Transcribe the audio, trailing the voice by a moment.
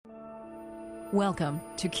Welcome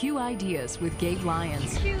to Q Ideas with Gabe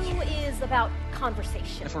Lyons. Q is about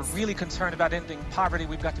conversation. If we're really concerned about ending poverty,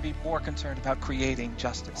 we've got to be more concerned about creating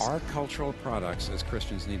justice. Our cultural products as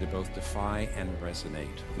Christians need to both defy and resonate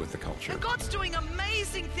with the culture. And God's doing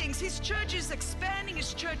amazing things. His church is expanding.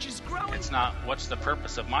 His church is growing. It's not what's the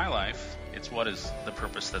purpose of my life. It's what is the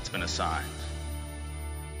purpose that's been assigned.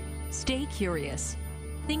 Stay curious.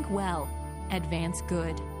 Think well. Advance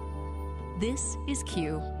good. This is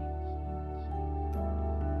Q.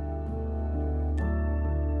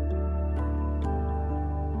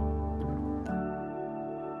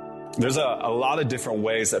 There's a lot of different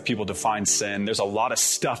ways that people define sin. There's a lot of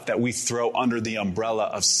stuff that we throw under the umbrella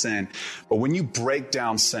of sin. But when you break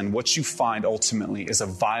down sin, what you find ultimately is a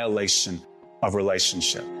violation of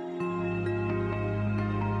relationship.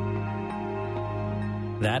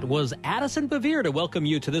 That was Addison Bevere to welcome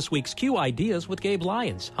you to this week's Q Ideas with Gabe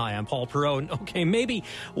Lyons. Hi, I'm Paul Perot. Okay, maybe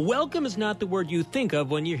welcome is not the word you think of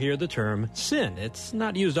when you hear the term sin. It's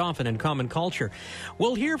not used often in common culture.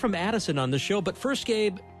 We'll hear from Addison on the show, but first,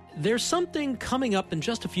 Gabe, there's something coming up in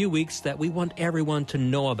just a few weeks that we want everyone to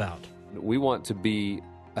know about. We want to be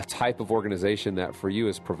a type of organization that for you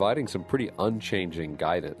is providing some pretty unchanging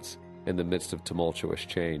guidance in the midst of tumultuous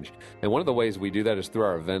change. And one of the ways we do that is through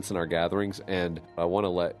our events and our gatherings. And I want to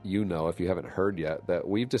let you know, if you haven't heard yet, that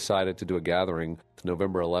we've decided to do a gathering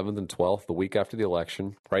November 11th and 12th, the week after the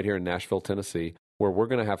election, right here in Nashville, Tennessee, where we're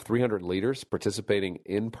going to have 300 leaders participating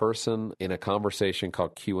in person in a conversation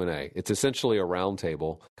called Q&A. It's essentially a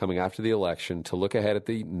roundtable coming after the election to look ahead at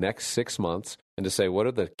the next 6 months and to say, what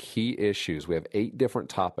are the key issues? We have 8 different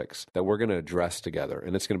topics that we're going to address together.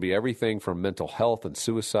 And it's going to be everything from mental health and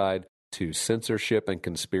suicide to censorship and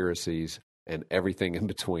conspiracies and everything in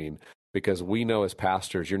between. Because we know as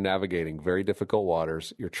pastors, you're navigating very difficult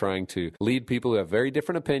waters. You're trying to lead people who have very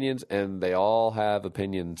different opinions, and they all have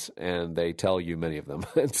opinions, and they tell you many of them.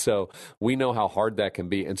 And so we know how hard that can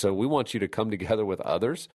be. And so we want you to come together with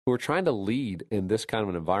others who are trying to lead in this kind of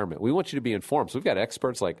an environment. We want you to be informed. So we've got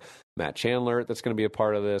experts like Matt Chandler that's going to be a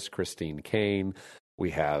part of this, Christine Kane.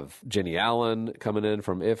 We have Jenny Allen coming in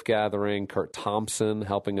from If Gathering, Kurt Thompson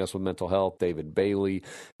helping us with mental health, David Bailey,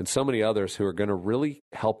 and so many others who are going to really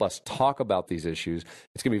help us talk about these issues.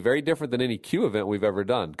 It's going to be very different than any Q event we've ever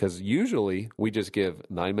done, because usually we just give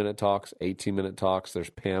 9-minute talks, 18-minute talks, there's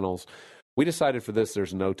panels. We decided for this,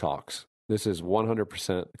 there's no talks. This is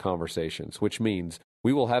 100% conversations, which means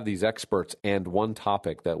we will have these experts and one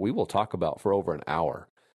topic that we will talk about for over an hour.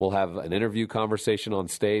 We'll have an interview conversation on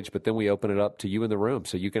stage, but then we open it up to you in the room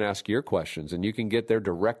so you can ask your questions and you can get their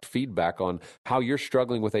direct feedback on how you're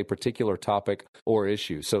struggling with a particular topic or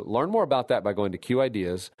issue. So learn more about that by going to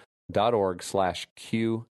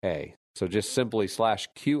qideas.org/QA. So just simply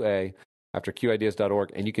 /QA after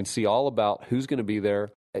qideas.org, and you can see all about who's going to be there,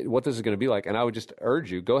 what this is going to be like. And I would just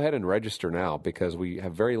urge you, go ahead and register now, because we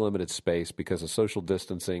have very limited space because of social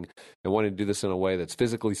distancing and wanting to do this in a way that's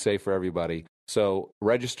physically safe for everybody. So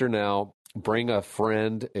register now, bring a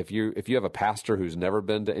friend. If you have a pastor who's never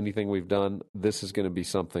been to anything we've done, this is going to be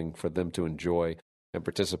something for them to enjoy and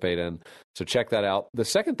participate in. So check that out. The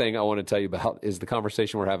second thing I want to tell you about is the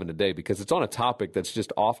conversation we're having today, because it's on a topic that's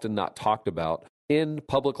just often not talked about in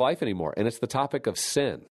public life anymore. And it's the topic of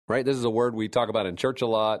sin, right? This is a word we talk about in church a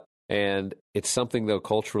lot. And it's something, though,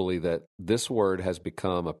 culturally, that this word has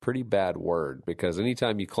become a pretty bad word, because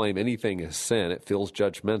anytime you claim anything is sin, it feels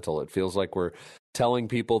judgmental. It feels like we're telling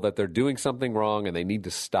people that they're doing something wrong and they need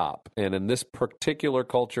to stop. And in this particular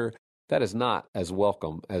culture, that is not as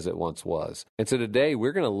welcome as it once was. And so today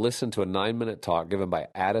we're going to listen to a 9-minute talk given by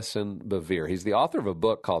Addison Bevere. He's the author of a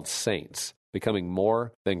book called Saints: Becoming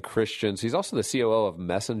More Than Christians. He's also the COO of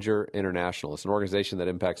Messenger International. It's an organization that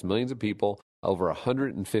impacts millions of people over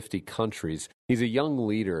 150 countries. He's a young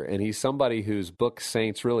leader, and he's somebody whose book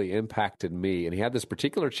Saints really impacted me. And he had this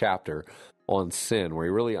particular chapter on sin where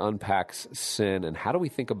he really unpacks sin and how do we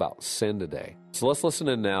think about sin today. So let's listen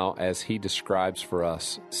in now as he describes for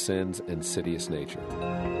us sin's insidious nature.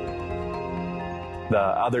 The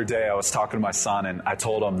other day I was talking to my son and I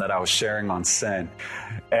told him that I was sharing on sin.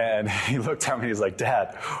 And he looked at me and he's like,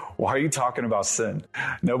 "Dad, why are you talking about sin?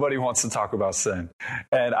 Nobody wants to talk about sin."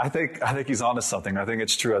 And I think he's onto something. I think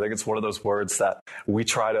it's true. I think it's one of those words that we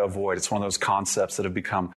try to avoid. It's one of those concepts that have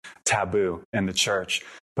become taboo in the church.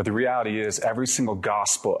 But the reality is every single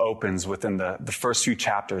gospel opens within the first few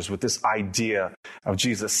chapters with this idea of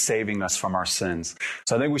Jesus saving us from our sins.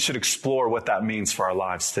 So I think we should explore what that means for our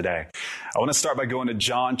lives today. I want to start by going to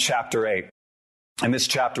John chapter 8. In this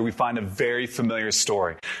chapter, we find a very familiar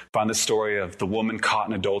story. We find the story of the woman caught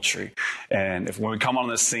in adultery. And when we come on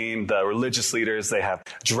the scene, the religious leaders, they have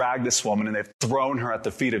dragged this woman and they've thrown her at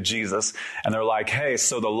the feet of Jesus. And they're like, hey,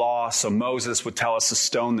 so Moses would tell us to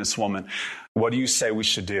stone this woman. What do you say we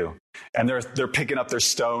should do? And they're picking up their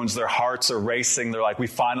stones. Their hearts are racing. They're like, we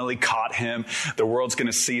finally caught him. The world's going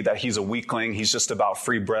to see that he's a weakling. He's just about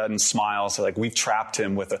free bread and smiles. So like, we've trapped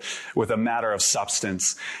him with a matter of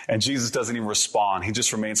substance. And Jesus doesn't even respond. He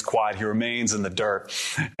just remains quiet. He remains in the dirt.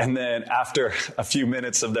 And then after a few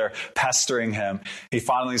minutes of their pestering him, he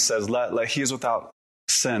finally says, let he is without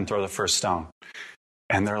sin throw the first stone.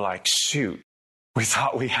 And they're like, shoot, we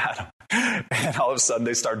thought we had him. And all of a sudden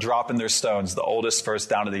they start dropping their stones, the oldest first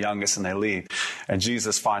down to the youngest, and they leave. And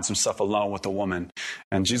Jesus finds himself alone with the woman.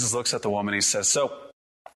 And Jesus looks at the woman. He says, so,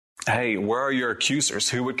 hey, where are your accusers?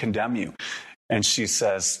 Who would condemn you? And she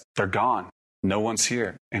says, they're gone. No one's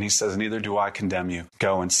here. And he says, neither do I condemn you.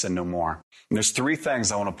 Go and sin no more. And there's three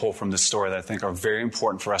things I want to pull from this story that I think are very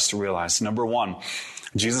important for us to realize. Number one,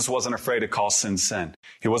 Jesus wasn't afraid to call sin sin.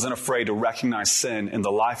 He wasn't afraid to recognize sin in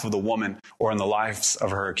the life of the woman or in the lives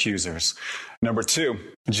of her accusers. Number two,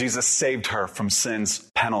 Jesus saved her from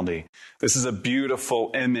sin's penalty. This is a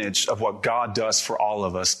beautiful image of what God does for all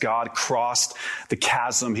of us. God crossed the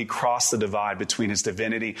chasm. He crossed the divide between his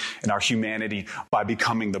divinity and our humanity by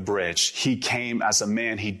becoming the bridge. He came as a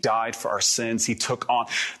man. He died for our sins. He took on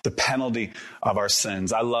the penalty of our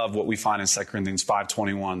sins. I love what we find in 2 Corinthians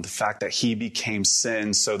 5:21, the fact that he became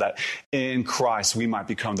sin so that in Christ we might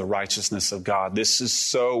become the righteousness of God. This is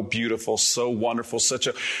so beautiful, so wonderful, such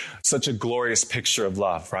a glorious picture of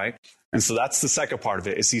love, right? And so that's the second part of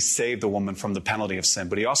it, is he saved the woman from the penalty of sin.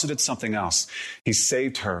 But he also did something else. He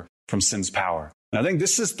saved her from sin's power. And I think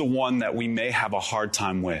this is the one that we may have a hard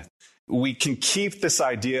time with. We can keep this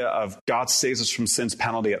idea of God saves us from sin's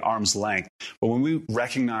penalty at arm's length. But when we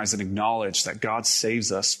recognize and acknowledge that God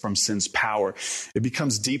saves us from sin's power, it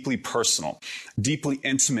becomes deeply personal, deeply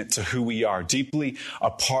intimate to who we are, deeply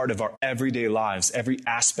a part of our everyday lives, every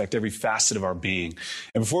aspect, every facet of our being.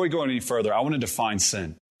 And before we go any further, I want to define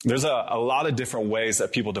sin. There's a lot of different ways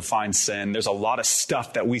that people define sin. There's a lot of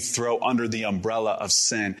stuff that we throw under the umbrella of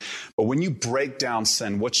sin. But when you break down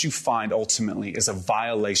sin, what you find ultimately is a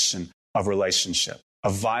violation of relationship. A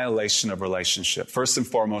violation of relationship. First and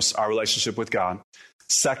foremost, our relationship with God.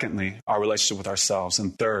 Secondly, our relationship with ourselves.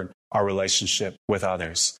 And third, our relationship with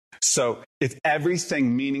others. So if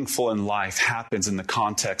everything meaningful in life happens in the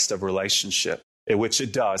context of relationship, which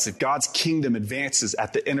it does, if God's kingdom advances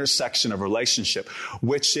at the intersection of relationship,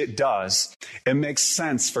 which it does, it makes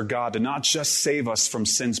sense for God to not just save us from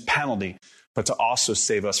sin's penalty, but to also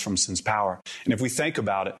save us from sin's power. And if we think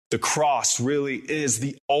about it, the cross really is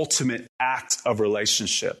the ultimate act of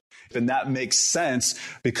relationship. And that makes sense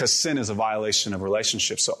because sin is a violation of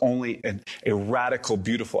relationship. So only a radical,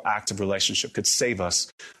 beautiful act of relationship could save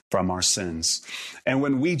us from our sins. And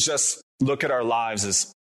when we just look at our lives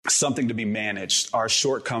as something to be managed, our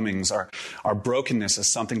shortcomings, our brokenness as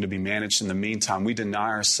something to be managed in the meantime, we deny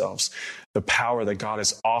ourselves the power that God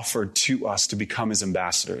has offered to us to become his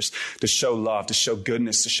ambassadors, to show love, to show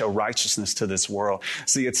goodness, to show righteousness to this world.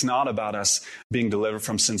 See, it's not about us being delivered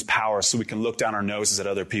from sin's power so we can look down our noses at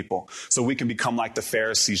other people, so we can become like the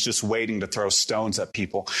Pharisees, just waiting to throw stones at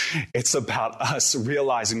people. It's about us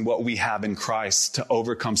realizing what we have in Christ to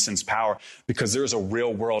overcome sin's power, because there's a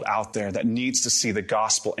real world out there that needs to see the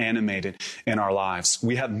gospel animated in our lives.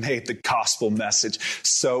 We have made the gospel message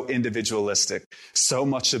so individualistic, so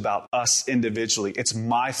much about us individually. It's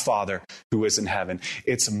my Father who is in heaven.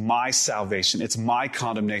 It's my salvation. It's my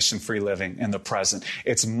condemnation-free living in the present.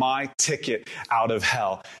 It's my ticket out of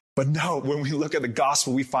hell. But no, when we look at the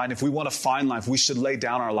gospel, we find if we want to find life, we should lay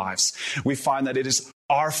down our lives. We find that it is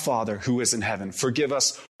our Father who is in heaven. Forgive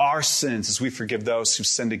us our sins as we forgive those who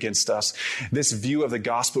sinned against us. This view of the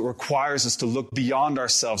gospel requires us to look beyond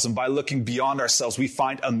ourselves. And by looking beyond ourselves, we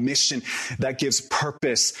find a mission that gives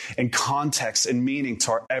purpose and context and meaning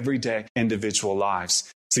to our everyday individual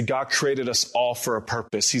lives. See, God created us all for a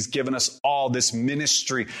purpose. He's given us all this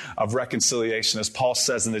ministry of reconciliation. As Paul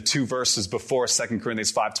says in the two verses before 2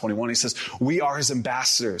 Corinthians 5:21, he says, we are his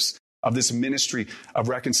ambassadors of this ministry of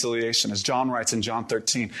reconciliation. As John writes in John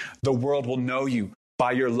 13, the world will know you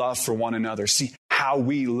by your love for one another. See, how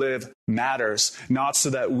we live matters, not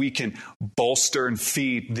so that we can bolster and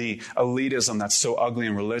feed the elitism that's so ugly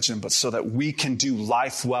in religion, but so that we can do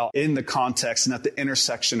life well in the context and at the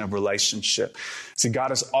intersection of relationship. See, God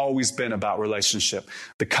has always been about relationship.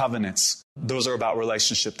 The covenants, those are about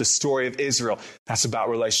relationship. The story of Israel, that's about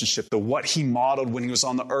relationship. What he modeled when he was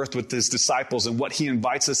on the earth with his disciples and what he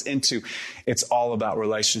invites us into, it's all about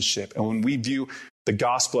relationship. And when we view the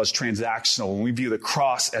gospel as transactional, when we view the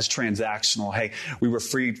cross as transactional, hey, we were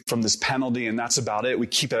freed from this penalty and that's about it, we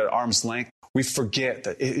keep it at arm's length, we forget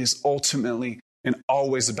that it is ultimately and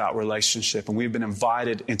always about relationship. And we've been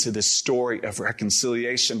invited into this story of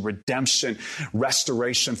reconciliation, redemption,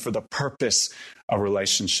 restoration for the purpose of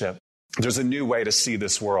relationship. There's a new way to see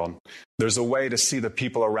this world. There's a way to see the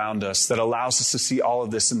people around us that allows us to see all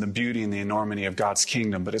of this in the beauty and the enormity of God's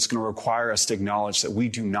kingdom. But it's going to require us to acknowledge that we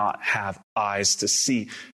do not have eyes to see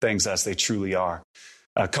things as they truly are.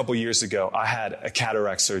 A couple years ago, I had a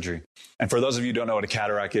cataract surgery. And for those of you who don't know what a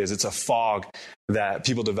cataract is, it's a fog that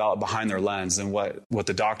people develop behind their lens. And what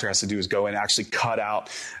the doctor has to do is go in and actually cut out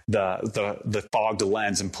the fogged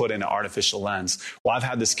lens and put in an artificial lens. Well, I've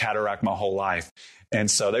had this cataract my whole life. And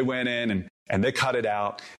so they went in and they cut it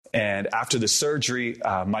out. And after the surgery,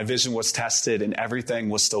 my vision was tested and everything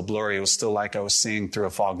was still blurry. It was still like I was seeing through a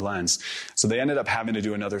fogged lens. So they ended up having to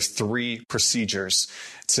do another 3 procedures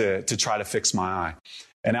to try to fix my eye.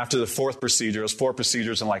 And after the 4th procedure, it was 4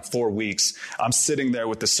 procedures in like 4 weeks, I'm sitting there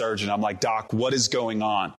with the surgeon. I'm like, Doc, what is going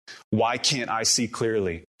on? Why can't I see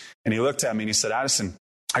clearly? And he looked at me and he said, Addison,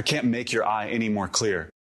 I can't make your eye any more clear.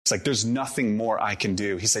 It's like, there's nothing more I can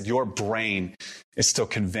do. He said, your brain is still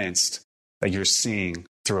convinced that you're seeing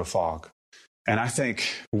through a fog. And I think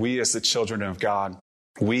we as the children of God,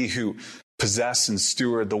 we who possess and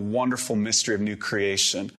steward the wonderful mystery of new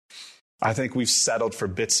creation, I think we've settled for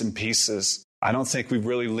bits and pieces. I don't think we've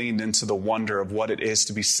really leaned into the wonder of what it is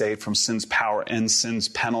to be saved from sin's power and sin's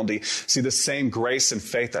penalty. See, the same grace and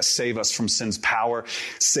faith that save us from sin's power,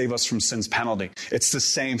 save us from sin's penalty. It's the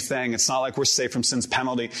same thing. It's not like we're saved from sin's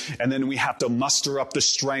penalty and then we have to muster up the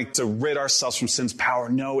strength to rid ourselves from sin's power.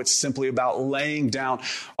 No, it's simply about laying down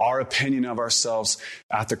our opinion of ourselves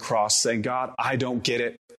at the cross, saying, God, I don't get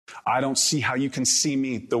it. I don't see how you can see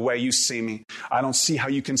me the way you see me. I don't see how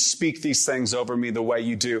you can speak these things over me the way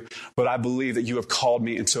you do. But I believe that you have called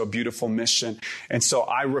me into a beautiful mission. And so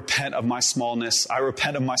I repent of my smallness. I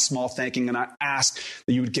repent of my small thinking. And I ask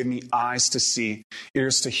that you would give me eyes to see,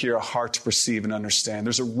 ears to hear, a heart to perceive and understand.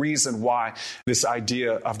 There's a reason why this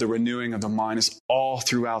idea of the renewing of the mind is all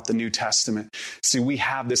throughout the New Testament. See, we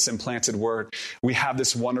have this implanted word. We have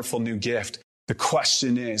this wonderful new gift. The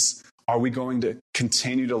question is, are we going to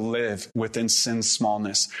continue to live within sin's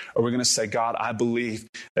smallness? Are we going to say, God, I believe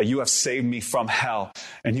that you have saved me from hell,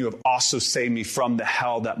 and you have also saved me from the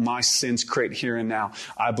hell that my sins create here and now.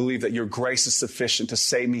 I believe that your grace is sufficient to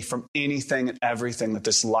save me from anything and everything that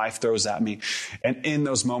this life throws at me. And in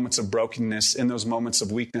those moments of brokenness, in those moments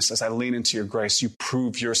of weakness, as I lean into your grace, you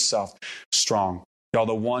prove yourself strong. Y'all,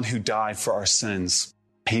 the one who died for our sins,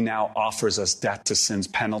 he now offers us death to sin's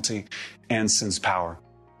penalty and sin's power.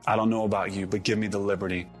 I don't know about you, but give me the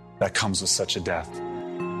liberty that comes with such a death.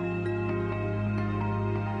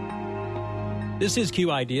 This is Q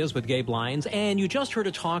Ideas with Gabe Lyons, and you just heard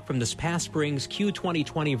a talk from this past spring's Q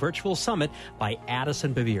 2020 Virtual Summit by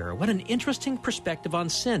Addison Bevere. What an interesting perspective on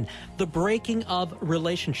sin, the breaking of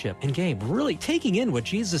relationship. And Gabe, really taking in what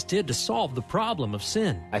Jesus did to solve the problem of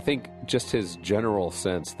sin. I think just his general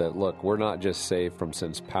sense that, look, we're not just saved from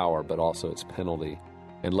sin's power, but also its penalty.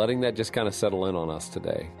 And letting that just kind of settle in on us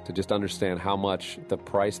today, to just understand how much the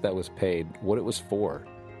price that was paid, what it was for.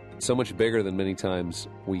 So much bigger than many times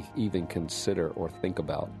we even consider or think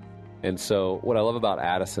about. And so what I love about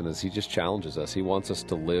Addison is he just challenges us. He wants us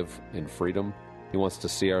to live in freedom. He wants to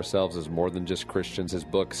see ourselves as more than just Christians. His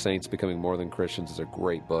book, Saints Becoming More Than Christians, is a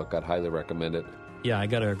great book. I'd highly recommend it. Yeah, I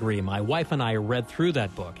got to agree. My wife and I read through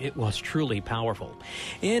that book. It was truly powerful.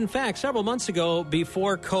 In fact, several months ago,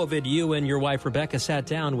 before COVID, you and your wife, Rebecca, sat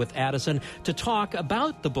down with Addison to talk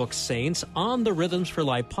about the book Saints on the Rhythms for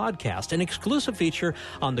Life podcast, an exclusive feature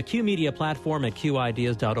on the Q Media platform at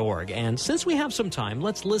qideas.org. And since we have some time,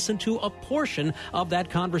 let's listen to a portion of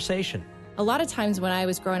that conversation. A lot of times when I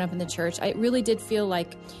was growing up in the church, I really did feel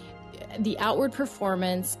like the outward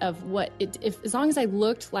performance of as long as I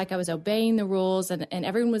looked like I was obeying the rules and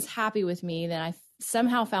everyone was happy with me, then I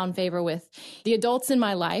somehow found favor with the adults in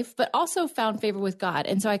my life, but also found favor with God.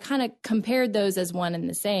 And so I kind of compared those as one and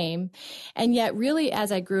the same. And yet really,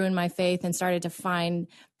 as I grew in my faith and started to find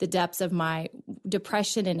the depths of my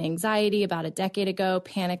depression and anxiety about a decade ago,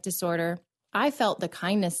 panic disorder, I felt the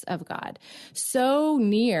kindness of God so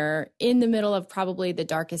near in the middle of probably the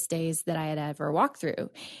darkest days that I had ever walked through.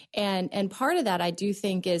 And part of that I do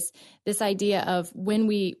think is this idea of when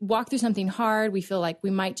we walk through something hard, we feel like we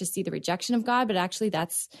might just see the rejection of God, but actually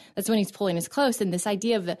that's when he's pulling us close. And this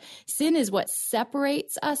idea of sin is what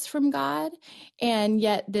separates us from God. And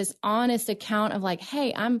yet this honest account of like,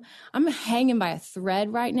 hey, I'm hanging by a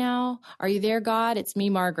thread right now. Are you there, God? It's me,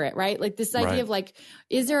 Margaret, right? Like this idea of like,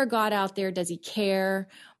 is there a God out there? Does he care?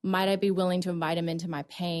 Might I be willing to invite him into my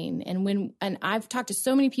pain? And I've talked to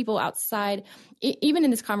so many people outside, even in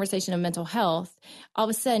this conversation of mental health, all of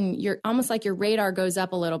a sudden you're almost like your radar goes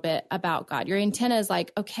up a little bit about God. Your antenna is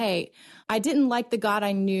like, okay, I didn't like the God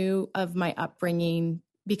I knew of my upbringing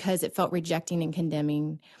because it felt rejecting and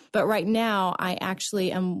condemning. But right now, I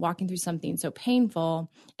actually am walking through something so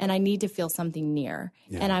painful, and I need to feel something near.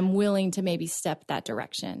 Yeah. And I'm willing to maybe step that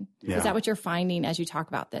direction. Yeah. Is that what you're finding as you talk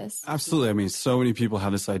about this? Absolutely. I mean, so many people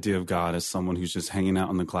have this idea of God as someone who's just hanging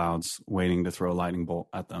out in the clouds, waiting to throw a lightning bolt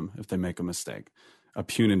at them if they make a mistake. A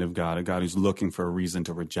punitive God, a God who's looking for a reason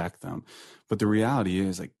to reject them. But the reality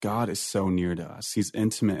is, like, God is so near to us. He's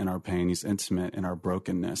intimate in our pain. He's intimate in our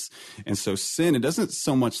brokenness. And so sin, it doesn't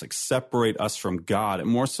so much like separate us from God. It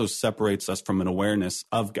more so separates us from an awareness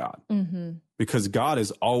of God. Mm-hmm. Because God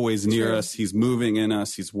is always near us. He's moving in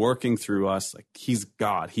us. He's working through us. Like, he's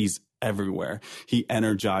God. He's everywhere. He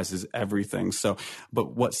energizes everything. So,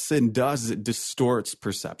 but what sin does is it distorts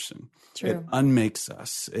perception. True. It unmakes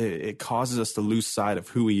us. It causes us to lose sight of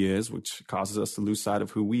who he is, which causes us to lose sight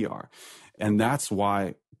of who we are. And that's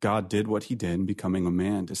why God did what he did, becoming a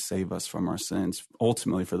man to save us from our sins,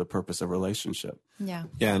 ultimately for the purpose of relationship. Yeah.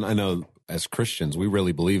 Yeah. And I know as Christians, we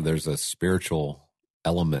really believe there's a spiritual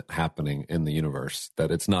element happening in the universe, that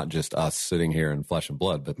it's not just us sitting here in flesh and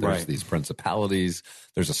blood, but there's these principalities,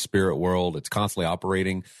 there's a spirit world, it's constantly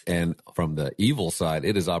operating. And from the evil side,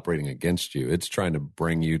 it is operating against you. It's trying to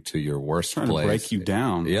bring you to your worst place. To break you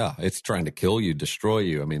down. Yeah. It's trying to kill you, destroy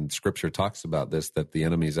you. I mean, scripture talks about this, that the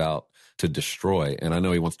enemy's out to destroy. And I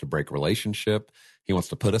know he wants to break relationship. He wants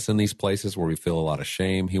to put us in these places where we feel a lot of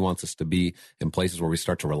shame. He wants us to be in places where we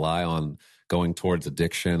start to rely on going towards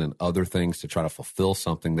addiction and other things to try to fulfill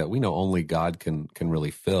something that we know only God can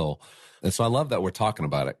really fill. And so I love that we're talking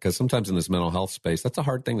about it, because sometimes in this mental health space, that's a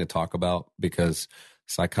hard thing to talk about, because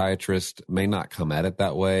psychiatrists may not come at it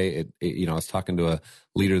that way. I was talking to a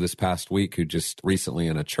leader this past week who just recently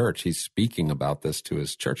in a church, he's speaking about this to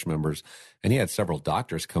his church members, and he had several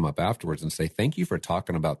doctors come up afterwards and say, thank you for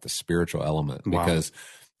talking about the spiritual element, because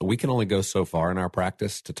we can only go so far in our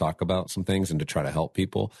practice to talk about some things and to try to help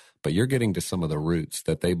people, but you're getting to some of the roots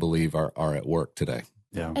that they believe are at work today.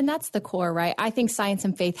 Yeah. And that's the core, right? I think science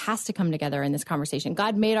and faith has to come together in this conversation.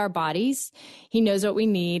 God made our bodies. He knows what we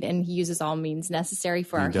need, and he uses all means necessary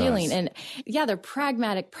for our healing. And yeah, they're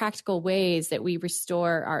pragmatic, practical ways that we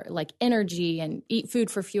restore our like energy and eat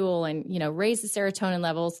food for fuel and, raise the serotonin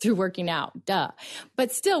levels through working out. Duh.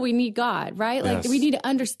 But still, we need God, right? Like we need to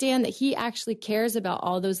understand that he actually cares about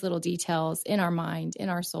all those little details in our mind, in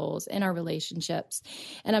our souls, in our relationships.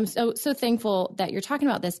 And I'm so thankful that you're talking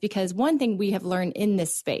about this, because one thing we have learned in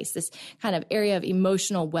this space, this kind of area of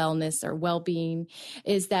emotional wellness or well-being,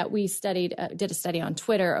 is that we did a study on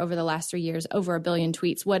Twitter over the last 3 years, over 1 billion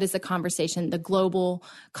tweets. What is the conversation, the global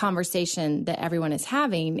conversation that everyone is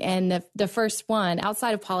having? And the first one,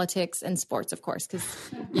 outside of politics and sports, of course, because,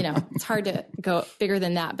 it's hard to go bigger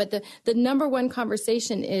than that. But the number one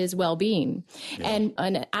conversation is well-being. Yeah. And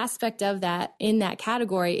an aspect of that in that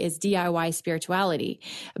category is DIY spirituality,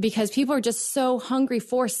 because people are just so hungry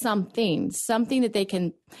for something that they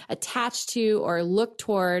can attach to or look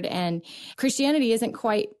toward, and Christianity isn't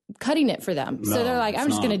quite cutting it for them. So they're like, I'm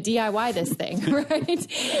just going to DIY this thing, right?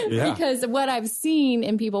 Yeah. Because what I've seen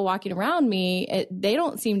in people walking around me, they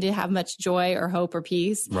don't seem to have much joy or hope or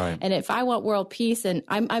peace. Right. And if I want world peace, and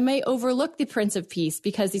I may overlook the Prince of Peace,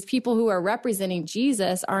 because these people who are representing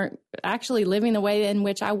Jesus aren't actually living the way in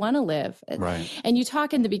which I want to live. Right. And you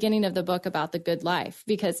talk in the beginning of the book about the good life,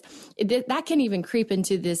 because that can even creep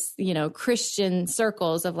into this, Christian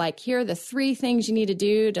circles of like, here are the 3 things you need to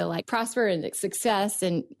do to like prosper and success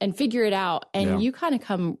and figure it out. And you kind of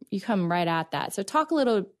come right at that. So talk a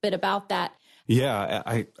little bit about that. Yeah,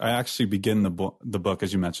 I actually begin the book,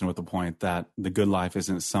 as you mentioned, with the point that the good life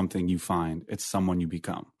isn't something you find, it's someone you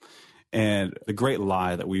become. And the great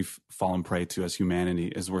lie that we've fallen prey to as humanity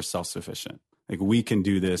is we're self-sufficient. Like, we can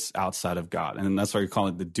do this outside of God. And that's why you call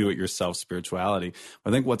it the do-it-yourself spirituality.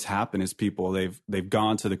 But I think what's happened is people, they've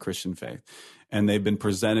gone to the Christian faith, and they've been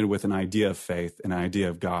presented with an idea of faith, an idea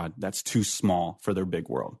of God that's too small for their big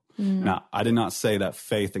world. Mm. Now, I did not say that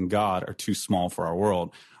faith and God are too small for our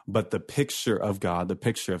world, but the picture of God, the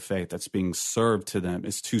picture of faith that's being served to them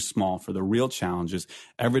is too small for the real challenges,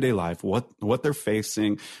 everyday life, what they're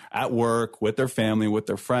facing at work, with their family, with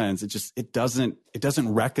their friends. It doesn't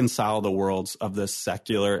reconcile the worlds of the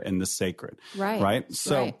secular and the sacred. Right.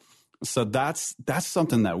 So that's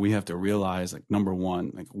something that we have to realize. Like, number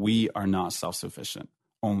one, like, we are not self-sufficient.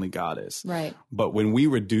 Only God is. Right. But when we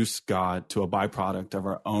reduce God to a byproduct of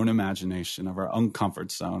our own imagination, of our own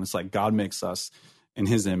comfort zone, it's like God makes us in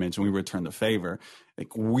his image and we return the favor,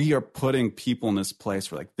 like we are putting people in this place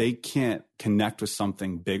where like they can't connect with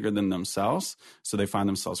something bigger than themselves. So they find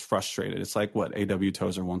themselves frustrated. It's like what A.W.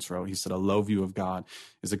 Tozer once wrote. He said, a low view of God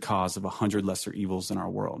is a cause of 100 lesser evils in our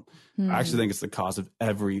world. I actually think it's the cause of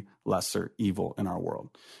every lesser evil in our world.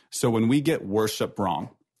 So when we get worship wrong,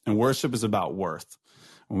 and worship is about worth,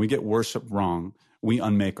 when we get worship wrong, we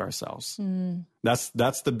unmake ourselves.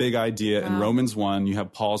 That's the big idea. In Romans 1, you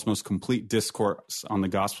have Paul's most complete discourse on the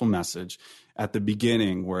gospel message at the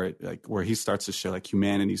beginning where he starts to show like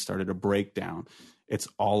humanity started to break down. It's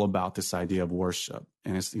all about this idea of worship.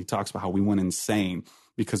 And he talks about how we went insane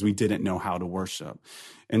because we didn't know how to worship.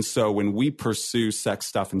 And so when we pursue sex,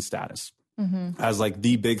 stuff, and status, as like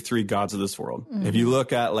the big three gods of this world. If you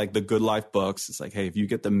look at like the Good Life books, it's like, hey, if you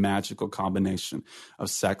get the magical combination of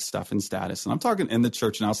sex, stuff, and status, and I'm talking in the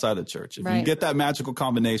church and outside the church, if you get that magical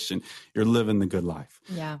combination, you're living the good life.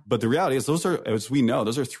 Yeah. But the reality is those are, as we know,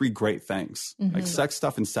 those are three great things. Like sex,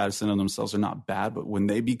 stuff, and status in and of themselves are not bad, but when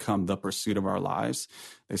they become the pursuit of our lives,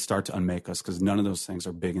 they start to unmake us because none of those things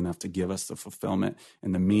are big enough to give us the fulfillment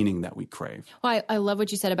and the meaning that we crave. Well, I love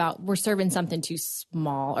what you said about we're serving something too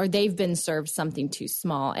small, or they've been served something too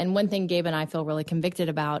small. And one thing Gabe and I feel really convicted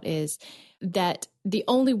about is that the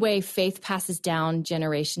only way faith passes down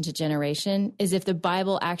generation to generation is if the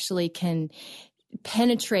Bible actually can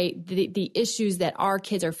penetrate the issues that our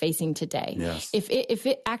kids are facing today. Yes. If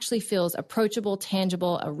it actually feels approachable,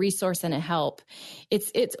 tangible, a resource and a help,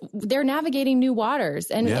 they're navigating new waters.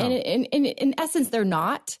 And in essence, they're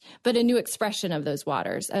not, but a new expression of those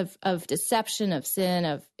waters of deception, of sin,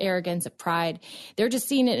 of arrogance, of pride. They're just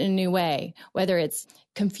seeing it in a new way, whether it's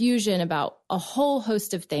confusion about a whole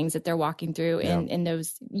host of things that they're walking through in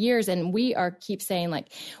those years. And we keep saying like,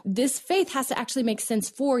 this faith has to actually make sense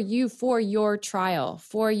for you, for your trial,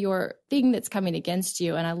 for your thing that's coming against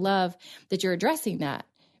you. And I love that you're addressing that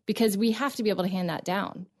because we have to be able to hand that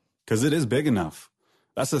down. Because it is big enough.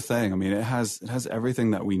 That's the thing. I mean, it has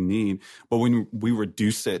everything that we need. But when we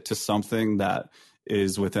reduce it to something that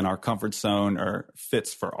is within our comfort zone or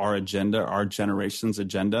fits for our agenda, our generation's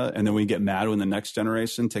agenda, and then we get mad when the next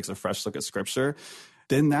generation takes a fresh look at scripture,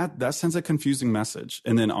 then that sends a confusing message.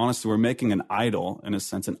 And then honestly, we're making an idol, in a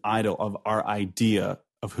sense, an idol of our idea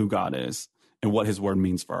of who God is and what his word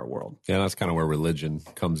means for our world. Yeah, that's kind of where religion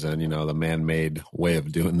comes in, the man-made way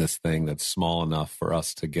of doing this thing that's small enough for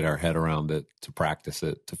us to get our head around it, to practice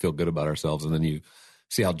it, to feel good about ourselves. And then you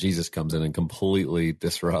see how Jesus comes in and completely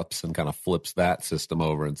disrupts and kind of flips that system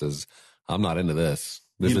over and says, I'm not into this.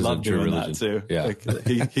 This isn't true religion. That too. Yeah.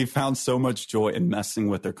 Like, he found so much joy in messing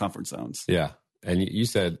with their comfort zones. Yeah. And you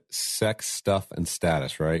said sex, stuff, and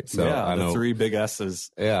status, right? So I know the three big S's.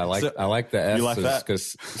 Yeah, I like the S's. You like that? And a lot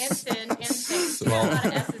of S's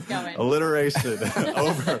going. Alliteration,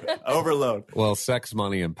 overload. Well, sex,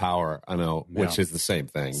 money, and power, I know, which is the same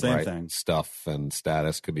thing, right? Thing. Stuff and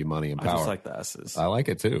status could be money and power. I just like the S's. I like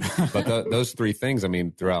it too. But those three things, I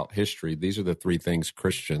mean, throughout history, these are the three things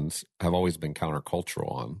Christians have always been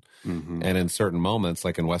countercultural on. And in certain moments,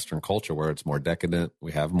 like in Western culture where it's more decadent,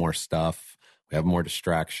 we have more stuff, we have more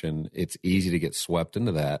distraction. It's easy to get swept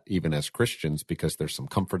into that, even as Christians, because there's some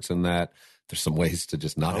comforts in that. There's some ways to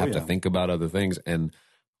just not have to think about other things. And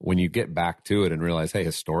when you get back to it and realize, hey,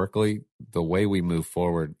 historically, the way we move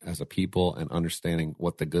forward as a people and understanding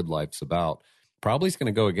what the good life's about probably is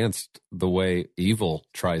going to go against the way evil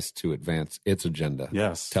tries to advance its agenda.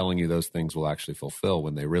 Yes. Telling you those things will actually fulfill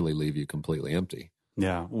when they really leave you completely empty.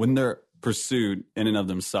 Yeah. When they're pursued in and of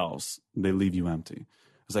themselves, they leave you empty.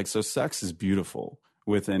 It's like, so sex is beautiful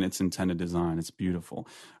within its intended design. It's beautiful.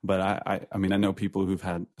 But I mean, I know people who've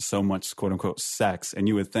had so much quote unquote sex, and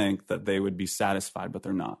you would think that they would be satisfied, but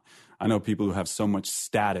they're not. I know people who have so much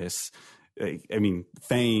status, I mean,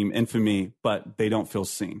 fame, infamy, but they don't feel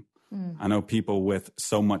seen. I know people with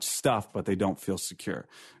so much stuff, but they don't feel secure.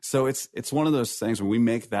 So it's one of those things when we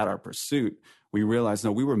make that our pursuit, we realize,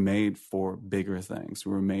 no, we were made for bigger things.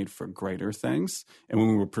 We were made for greater things. And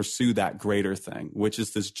when we pursue that greater thing, which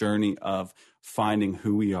is this journey of finding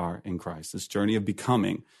who we are in Christ, this journey of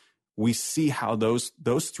becoming, we see how those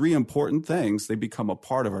three important things, they become a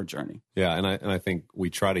part of our journey. Yeah, and I think we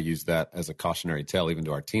try to use that as a cautionary tale even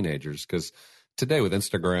to our teenagers, because today with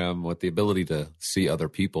Instagram, with the ability to see other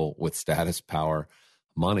people with status, power,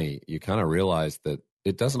 money, you kind of realize that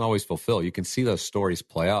it doesn't always fulfill. You can see those stories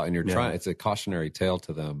play out, and it's a cautionary tale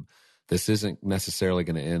to them. This isn't necessarily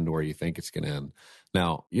going to end where you think it's going to end.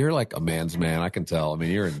 Now, you're like a man's man, I can tell. I mean,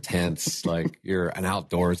 you're intense, like you're an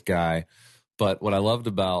outdoors guy. But what I loved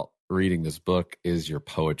about reading this book is your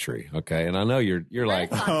poetry. Okay, and I know you're like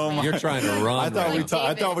you're trying to run. I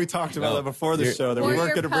thought we talked about that before the show that we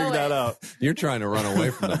weren't going to bring that up. You're trying to run away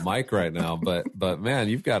from the mic right now, but man,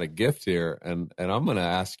 you've got a gift here, and I'm going to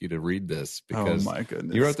ask you to read this because my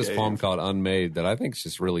goodness, you wrote this Gabe. poem called Unmade that I think is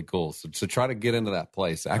just really cool. So try to get into that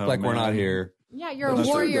place. Act like we're not here. Yeah, you're a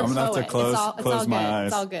warrior poet. I'm going to have to close my eyes.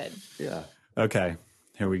 It's all good. Yeah. Okay,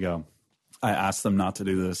 here we go. I asked them not to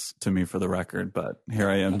do this to me for the record, but here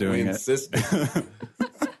I am doing it.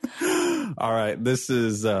 All right, this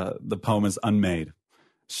is the poem is Unmade.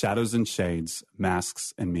 Shadows and shades,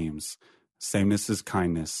 masks and memes. Sameness is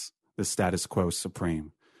kindness, the status quo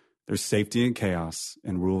supreme. There's safety in chaos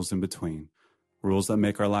and rules in between. Rules that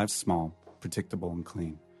make our lives small, predictable and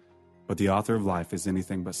clean. But the author of life is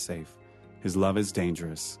anything but safe. His love is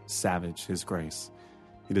dangerous, savage, his grace.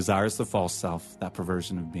 He desires the false self, that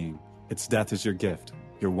perversion of being. Its death is your gift,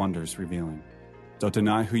 your wonders revealing. Don't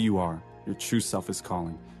deny who you are, your true self is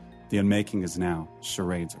calling. The unmaking is now,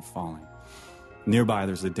 charades are falling. Nearby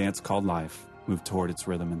there's a dance called life, move toward its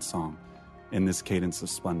rhythm and song. In this cadence of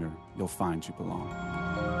splendor, you'll find you belong.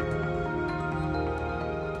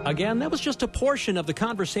 Again, that was just a portion of the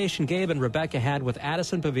conversation Gabe and Rebecca had with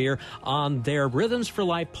Addison Pavir on their Rhythms for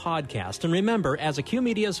Life podcast. And remember, as a Q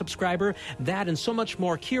Media subscriber, that and so much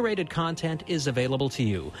more curated content is available to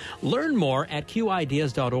you. Learn more at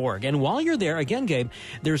qideas.org. And while you're there, again, Gabe,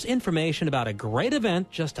 there's information about a great event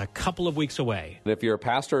just a couple of weeks away. And if you're a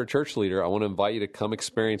pastor or church leader, I want to invite you to come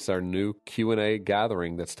experience our new Q&A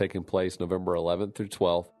gathering that's taking place November 11th through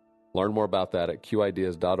 12th. Learn more about that at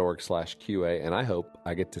qideas.org/QA, and I hope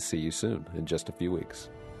I get to see you soon in just a few weeks.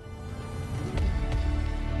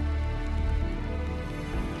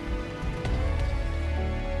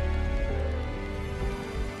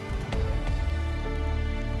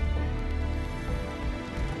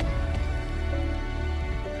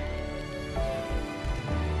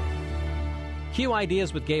 Q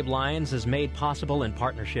Ideas with Gabe Lyons is made possible in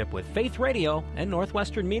partnership with Faith Radio and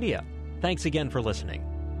Northwestern Media. Thanks again for listening.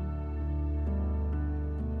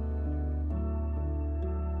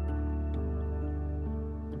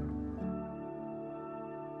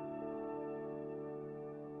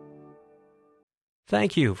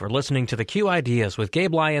 Thank you for listening to the Q Ideas with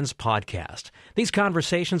Gabe Lyons podcast. These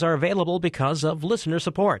conversations are available because of listener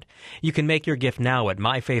support. You can make your gift now at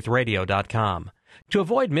myfaithradio.com. To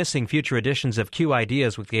avoid missing future editions of Q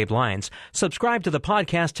Ideas with Gabe Lyons, subscribe to the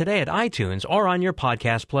podcast today at iTunes or on your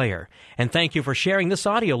podcast player. And thank you for sharing this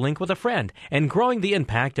audio link with a friend and growing the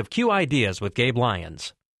impact of Q Ideas with Gabe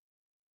Lyons.